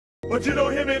But you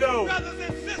don't hear me though. Brothers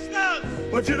and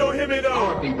sisters. But you don't hear me though.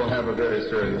 Our people have a very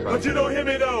serious problem. But you don't hear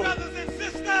me though. Brothers and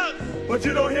sisters. But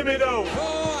you don't hear me though.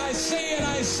 Oh, I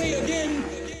say it again.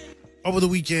 Over the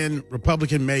weekend,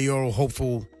 Republican mayoral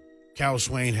hopeful Carol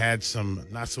Swain had some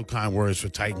not so kind words for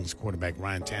Titans quarterback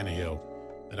Ryan Tannehill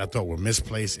that I thought were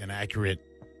misplaced, inaccurate,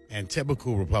 and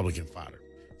typical Republican fodder.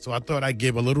 So I thought I'd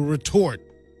give a little retort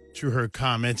to her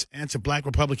comments and to black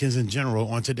Republicans in general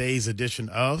on today's edition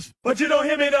of But you don't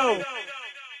hear me though.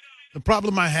 The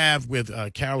problem I have with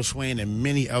Carol Swain and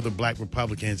many other black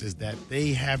Republicans is that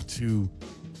they have to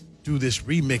do this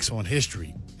remix on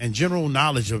history and general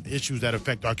knowledge of issues that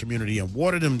affect our community and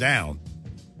water them down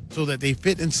so that they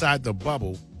fit inside the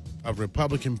bubble of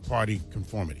Republican Party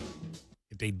conformity.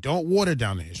 If they don't water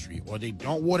down the history or they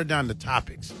don't water down the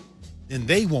topics, then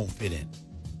they won't fit in.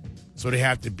 So they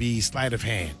have to be sleight of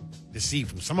hand,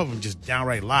 deceitful. Some of them just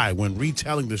downright lie when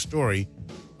retelling the story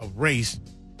of race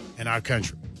in our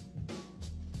country.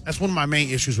 That's one of my main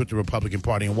issues with the Republican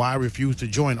Party and why I refuse to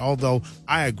join, although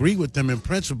I agree with them in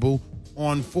principle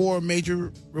on 4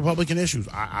 major Republican issues.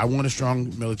 I want a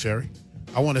strong military.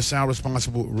 I want a sound,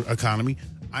 responsible economy.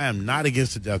 I am not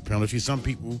against the death penalty. Some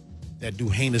people that do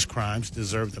heinous crimes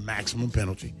deserve the maximum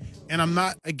penalty. And I'm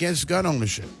not against gun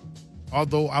ownership.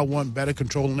 Although I want better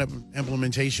control and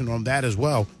implementation on that as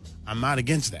well, I'm not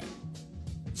against that.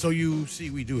 So you see,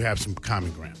 we do have some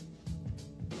common ground.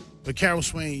 But Carol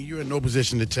Swain, you're in no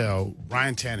position to tell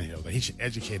Ryan Tannehill that he should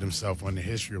educate himself on the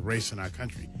history of race in our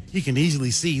country. He can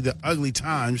easily see the ugly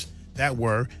times that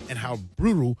were and how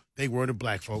brutal they were to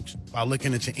black folks by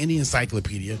looking into any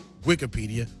encyclopedia,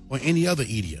 Wikipedia, or any other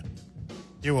media.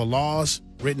 There were laws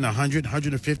written 100,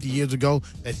 150 years ago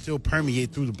that still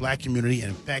permeate through the black community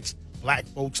and affects black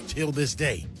folks till this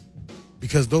day.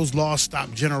 Because those laws stop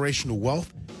generational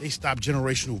wealth, they stop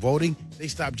generational voting, they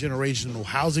stop generational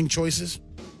housing choices.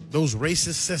 Those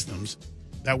racist systems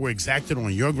that were exacted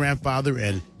on your grandfather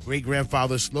and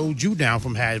great-grandfather slowed you down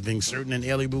from having certain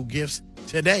inalienable gifts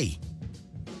today.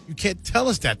 You can't tell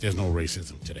us that there's no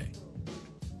racism today.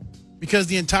 Because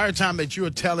the entire time that you're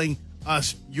telling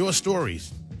us your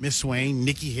stories, Miss Swain,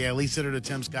 Nikki Haley, Senator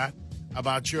Tim Scott,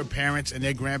 about your parents and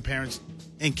their grandparents'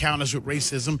 encounters with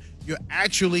racism, you're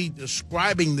actually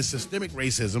describing the systemic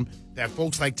racism that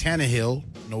folks like Tannehill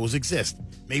knows exists.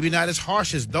 Maybe not as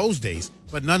harsh as those days,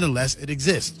 but nonetheless, it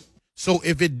exists. So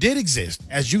if it did exist,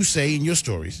 as you say in your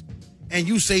stories, and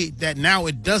you say that now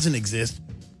it doesn't exist,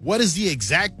 what is the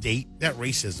exact date that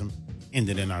racism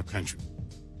ended in our country?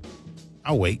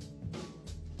 I'll wait.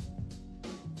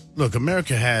 Look,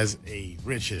 America has a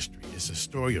rich history. It's a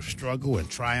story of struggle and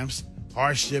triumphs,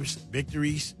 hardships,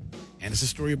 victories, and it's a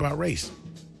story about race.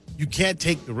 You can't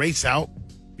take the race out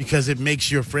because it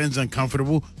makes your friends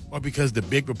uncomfortable or because the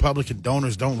big Republican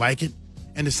donors don't like it.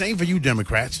 And the same for you,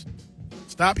 Democrats.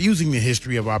 Stop using the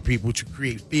history of our people to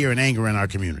create fear and anger in our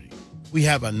community. We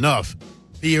have enough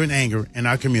fear and anger in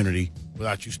our community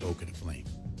without you stoking the flame.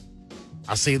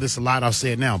 I say this a lot. I'll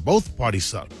say it now. Both parties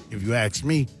suck. If you ask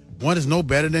me, one is no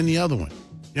better than the other one.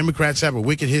 Democrats have a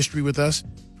wicked history with us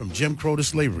from Jim Crow to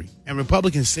slavery. And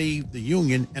Republicans saved the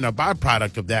Union, and a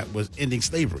byproduct of that was ending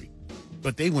slavery.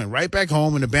 But they went right back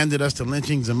home and abandoned us to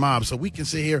lynchings and mobs. So we can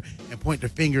sit here and point the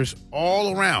fingers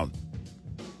all around.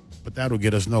 But that'll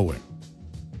get us nowhere.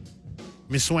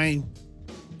 Ms. Swain,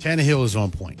 Tannehill is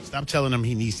on point. Stop telling him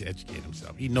he needs to educate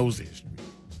himself. He knows the history.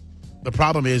 The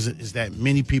problem is that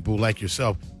many people like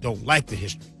yourself don't like the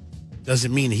history.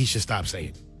 Doesn't mean that he should stop saying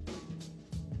it.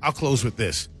 I'll close with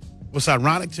this. What's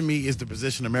ironic to me is the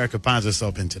position America finds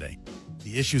itself in today.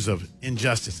 The issues of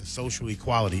injustice and social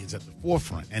equality is at the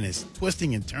forefront, and it's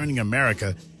twisting and turning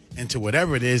America into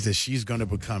whatever it is that she's going to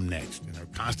become next in her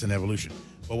constant evolution.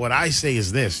 But what I say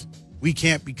is this: we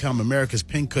can't become America's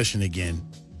pincushion again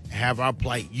and have our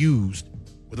plight used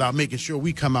without making sure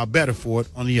we come out better for it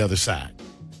on the other side.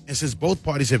 And since both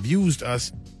parties have used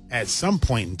us at some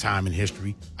point in time in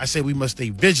history, I say we must stay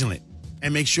vigilant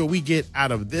and make sure we get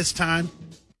out of this time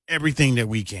everything that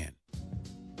we can.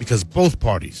 Because both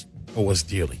parties owe us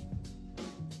dearly.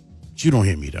 But you don't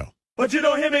hear me, though. But you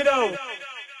don't hear me though.